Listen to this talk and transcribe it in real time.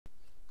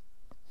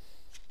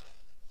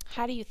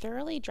How do you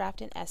thoroughly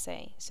draft an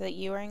essay so that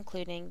you are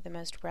including the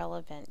most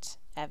relevant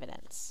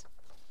evidence?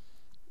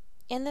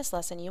 In this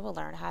lesson, you will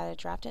learn how to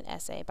draft an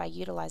essay by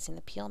utilizing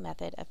the Peel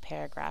method of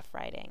paragraph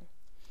writing.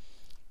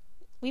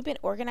 We've been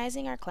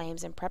organizing our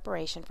claims in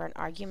preparation for an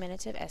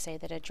argumentative essay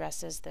that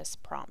addresses this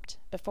prompt.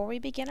 Before we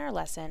begin our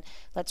lesson,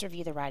 let's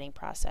review the writing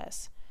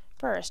process.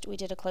 First, we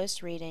did a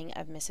close reading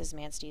of Mrs.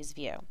 Manstey's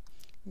view.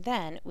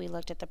 Then, we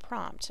looked at the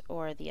prompt,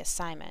 or the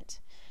assignment.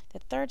 The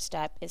third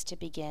step is to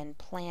begin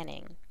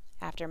planning.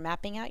 After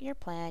mapping out your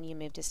plan, you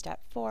move to step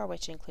 4,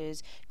 which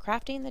includes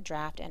crafting the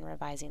draft and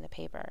revising the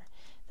paper.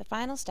 The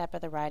final step of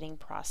the writing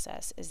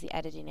process is the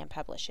editing and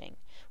publishing.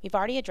 We've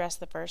already addressed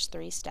the first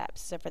 3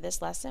 steps, so for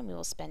this lesson we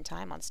will spend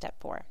time on step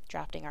 4,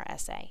 drafting our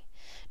essay.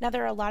 Now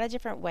there are a lot of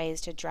different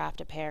ways to draft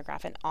a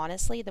paragraph, and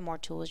honestly, the more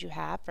tools you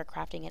have for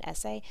crafting an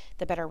essay,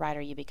 the better writer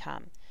you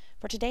become.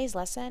 For today's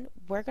lesson,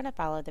 we're going to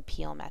follow the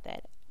Peel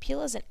method.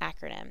 Peel is an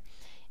acronym,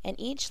 and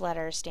each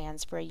letter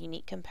stands for a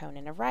unique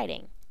component of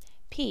writing.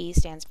 P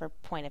stands for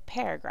point of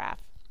paragraph.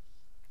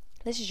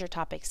 This is your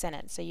topic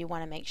sentence, so you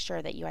want to make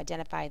sure that you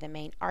identify the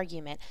main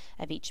argument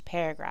of each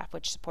paragraph,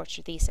 which supports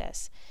your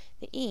thesis.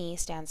 The E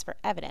stands for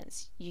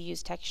evidence. You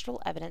use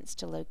textual evidence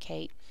to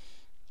locate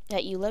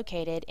that you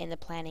located in the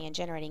planning and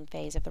generating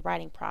phase of the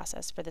writing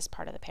process for this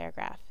part of the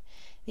paragraph.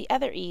 The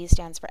other E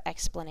stands for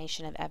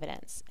explanation of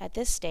evidence. At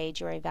this stage,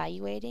 you are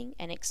evaluating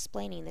and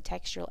explaining the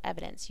textual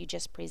evidence you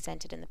just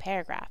presented in the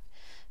paragraph.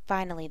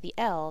 Finally, the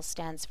L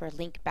stands for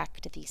link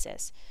back to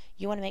thesis.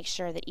 You want to make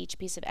sure that each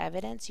piece of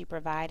evidence you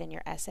provide in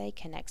your essay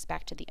connects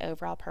back to the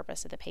overall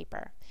purpose of the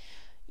paper.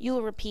 You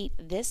will repeat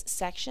this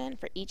section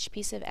for each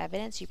piece of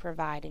evidence you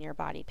provide in your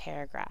body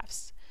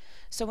paragraphs.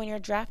 So when you're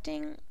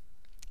drafting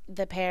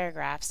the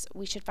paragraphs,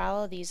 we should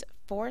follow these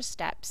 4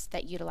 steps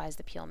that utilize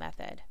the Peel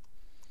method.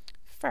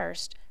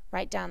 First,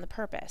 write down the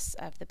purpose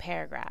of the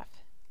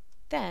paragraph.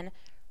 Then,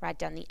 write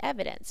down the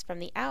evidence from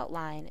the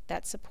outline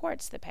that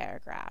supports the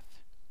paragraph.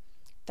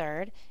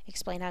 Third,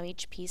 explain how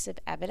each piece of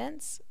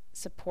evidence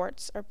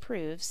supports or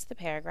proves the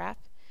paragraph.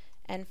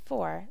 And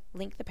 4,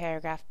 link the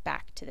paragraph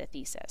back to the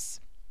thesis.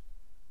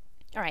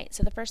 Alright,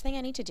 so the first thing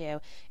I need to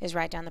do is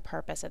write down the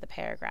purpose of the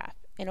paragraph.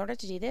 In order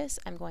to do this,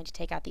 I'm going to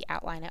take out the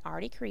outline I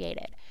already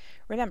created.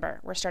 Remember,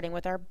 we're starting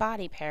with our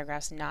body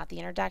paragraphs, not the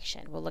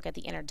introduction. We'll look at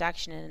the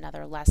introduction in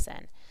another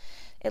lesson.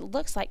 It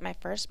looks like my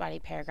first body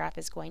paragraph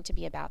is going to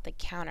be about the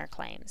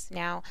counterclaims.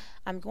 Now,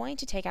 I'm going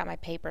to take out my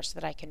paper so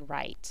that I can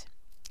write.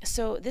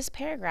 So this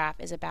paragraph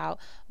is about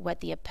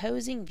what the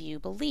opposing view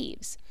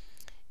believes.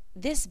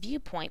 This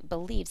viewpoint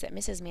believes that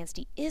Mrs.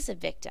 Manstey is a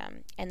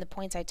victim, and the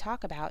points I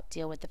talk about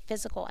deal with the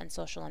physical and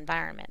social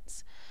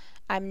environments.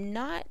 I'm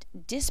not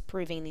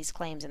disproving these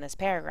claims in this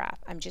paragraph.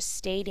 I'm just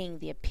stating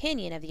the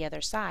opinion of the other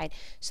side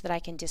so that I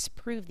can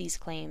disprove these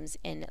claims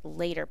in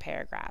later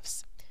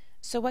paragraphs.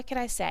 So what could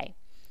I say?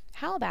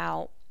 How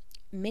about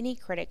many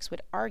critics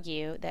would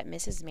argue that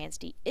Mrs.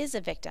 Manstey is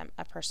a victim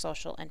of her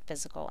social and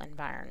physical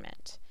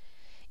environment?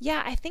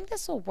 Yeah, I think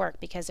this will work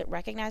because it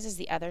recognizes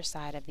the other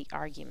side of the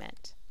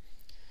argument.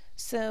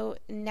 So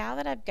now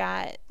that I've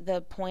got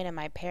the point of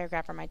my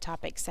paragraph or my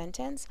topic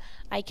sentence,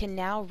 I can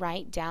now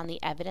write down the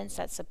evidence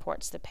that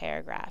supports the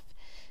paragraph.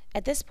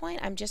 At this point,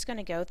 I'm just going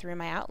to go through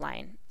my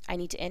outline. I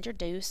need to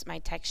introduce my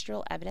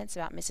textual evidence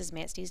about Mrs.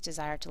 Manstey's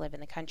desire to live in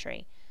the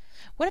country.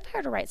 What if I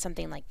were to write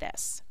something like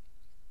this?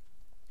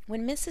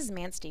 When Mrs.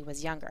 Manstey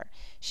was younger,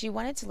 she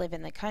wanted to live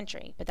in the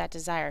country, but that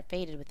desire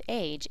faded with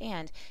age,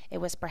 and it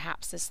was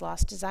perhaps this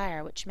lost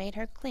desire which made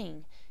her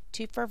cling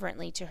too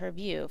fervently to her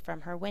view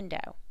from her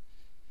window.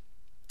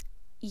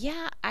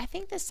 Yeah, I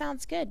think this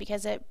sounds good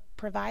because it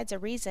provides a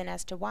reason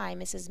as to why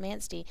Mrs.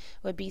 Manstey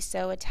would be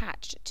so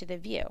attached to the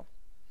view.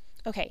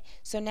 Okay,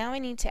 so now I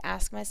need to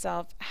ask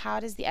myself, how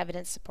does the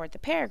evidence support the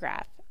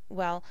paragraph?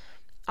 Well,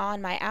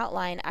 on my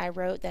outline, I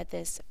wrote that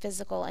this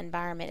physical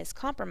environment is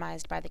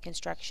compromised by the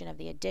construction of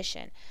the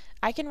addition.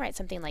 I can write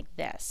something like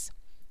this.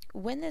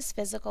 When this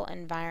physical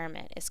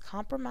environment is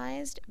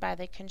compromised by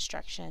the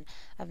construction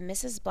of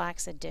Mrs.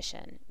 Black's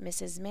addition,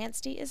 Mrs.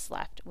 Manstey is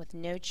left with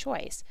no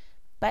choice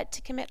but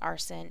to commit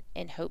arson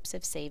in hopes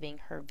of saving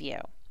her view.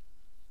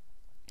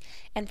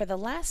 And for the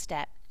last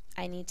step,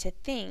 I need to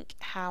think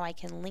how I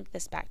can link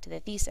this back to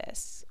the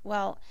thesis.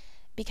 Well,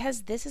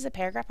 because this is a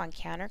paragraph on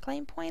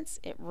counterclaim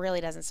points, it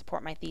really doesn't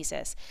support my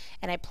thesis,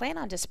 and I plan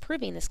on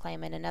disproving this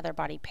claim in another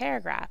body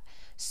paragraph.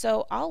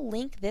 So I'll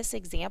link this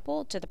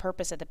example to the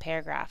purpose of the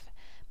paragraph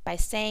by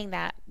saying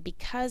that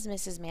because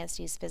Mrs.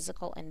 Manstey's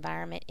physical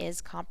environment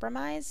is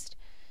compromised,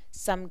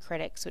 some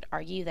critics would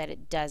argue that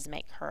it does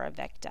make her a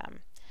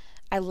victim.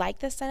 I like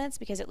this sentence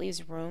because it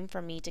leaves room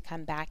for me to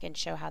come back and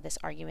show how this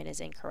argument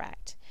is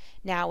incorrect.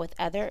 Now, with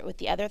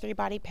the other 3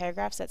 body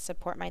paragraphs that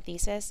support my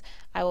thesis,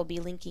 I will be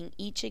linking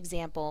each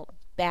example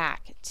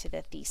back to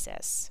the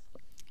thesis.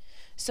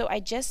 So I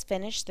just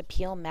finished the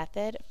Peel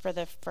method for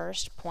the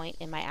first point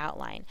in my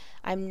outline.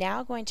 I'm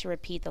now going to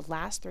repeat the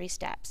last 3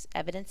 steps,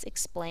 evidence,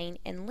 explain,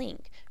 and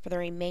link, for the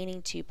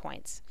remaining 2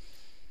 points.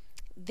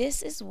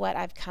 This is what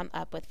I've come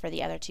up with for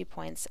the other 2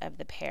 points of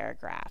the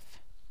paragraph.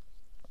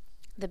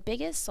 The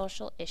biggest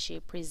social issue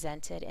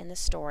presented in the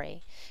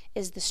story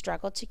is the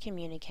struggle to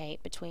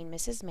communicate between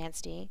Mrs.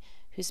 Manstey,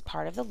 who's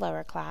part of the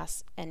lower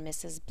class, and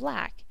Mrs.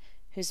 Black,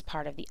 who's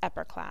part of the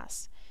upper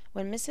class.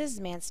 When Mrs.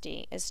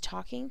 Manstey is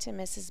talking to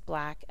Mrs.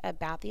 Black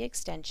about the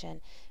extension,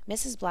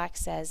 Mrs. Black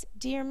says,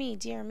 dear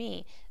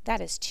me,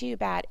 that is too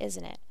bad,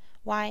 isn't it?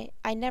 Why,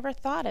 I never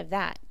thought of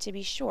that. To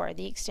be sure,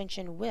 the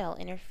extension will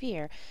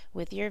interfere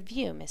with your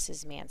view,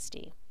 Mrs.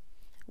 Manstey."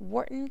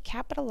 Wharton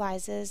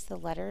capitalizes the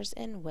letters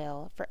in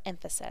will for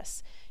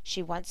emphasis.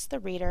 She wants the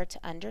reader to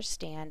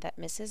understand that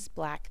Mrs.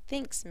 Black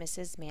thinks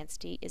Mrs.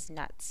 Manstey is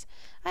nuts.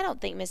 I don't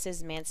think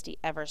Mrs. Manstey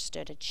ever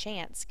stood a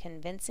chance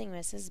convincing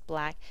Mrs.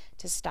 Black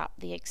to stop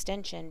the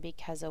extension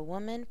because a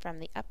woman from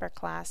the upper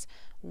class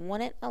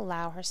wouldn't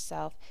allow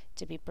herself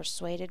to be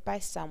persuaded by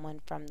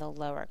someone from the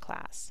lower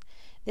class.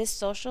 This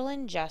social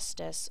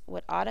injustice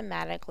would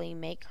automatically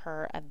make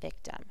her a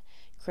victim.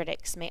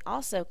 Critics may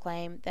also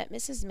claim that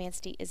Mrs.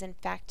 Manstey is in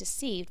fact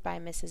deceived by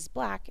Mrs.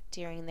 Black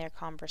during their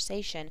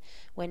conversation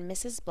when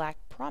Mrs. Black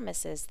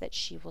promises that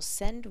she will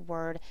send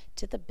word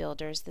to the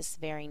builders this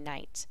very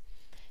night.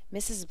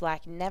 Mrs.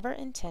 Black never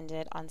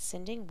intended on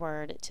sending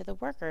word to the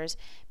workers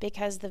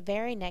because the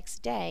very next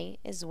day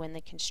is when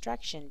the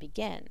construction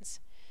begins.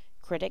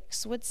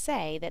 Critics would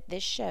say that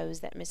this shows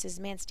that Mrs.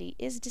 Manstey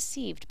is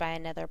deceived by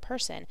another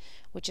person,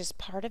 which is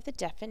part of the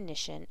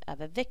definition of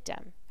a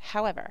victim.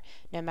 However,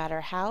 no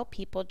matter how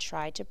people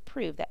try to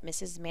prove that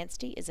Mrs.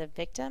 Manstey is a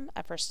victim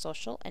of her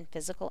social and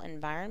physical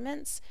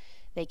environments,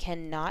 they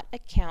cannot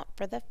account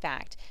for the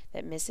fact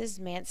that Mrs.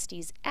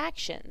 Manstey's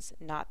actions,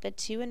 not the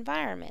two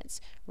environments,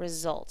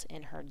 result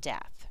in her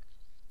death.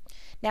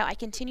 Now, I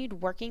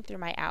continued working through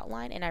my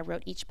outline and I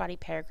wrote each body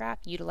paragraph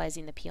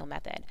utilizing the Peel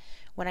method.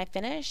 When I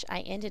finished,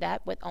 I ended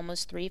up with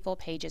almost 3 full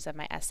pages of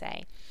my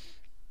essay.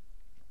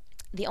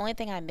 The only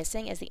thing I'm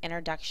missing is the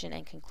introduction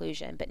and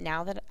conclusion, but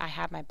now that I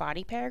have my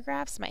body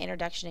paragraphs, my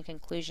introduction and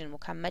conclusion will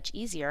come much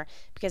easier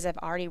because I've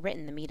already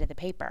written the meat of the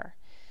paper.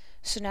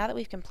 So now that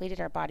we've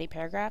completed our body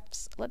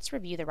paragraphs, let's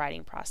review the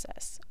writing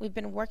process. We've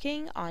been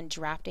working on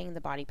drafting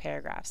the body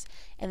paragraphs.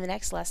 In the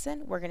next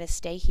lesson, we're going to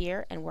stay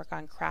here and work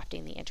on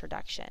crafting the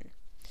introduction.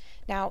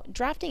 Now,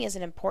 drafting is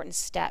an important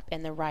step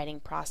in the writing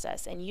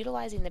process, and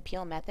utilizing the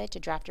Peel method to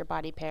draft your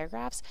body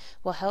paragraphs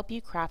will help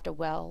you craft a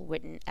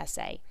well-written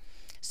essay.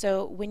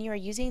 So when you are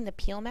using the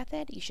Peel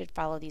method, you should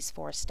follow these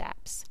 4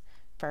 steps.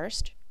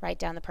 First, write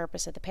down the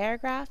purpose of the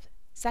paragraph.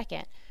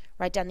 Second,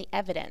 write down the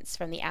evidence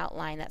from the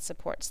outline that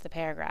supports the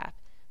paragraph.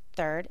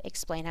 Third,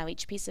 explain how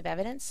each piece of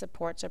evidence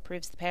supports or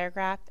proves the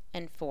paragraph.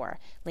 And 4,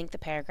 link the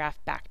paragraph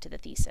back to the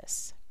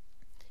thesis.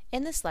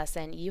 In this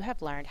lesson, you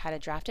have learned how to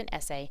draft an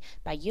essay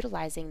by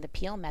utilizing the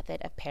Peel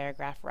method of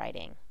paragraph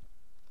writing.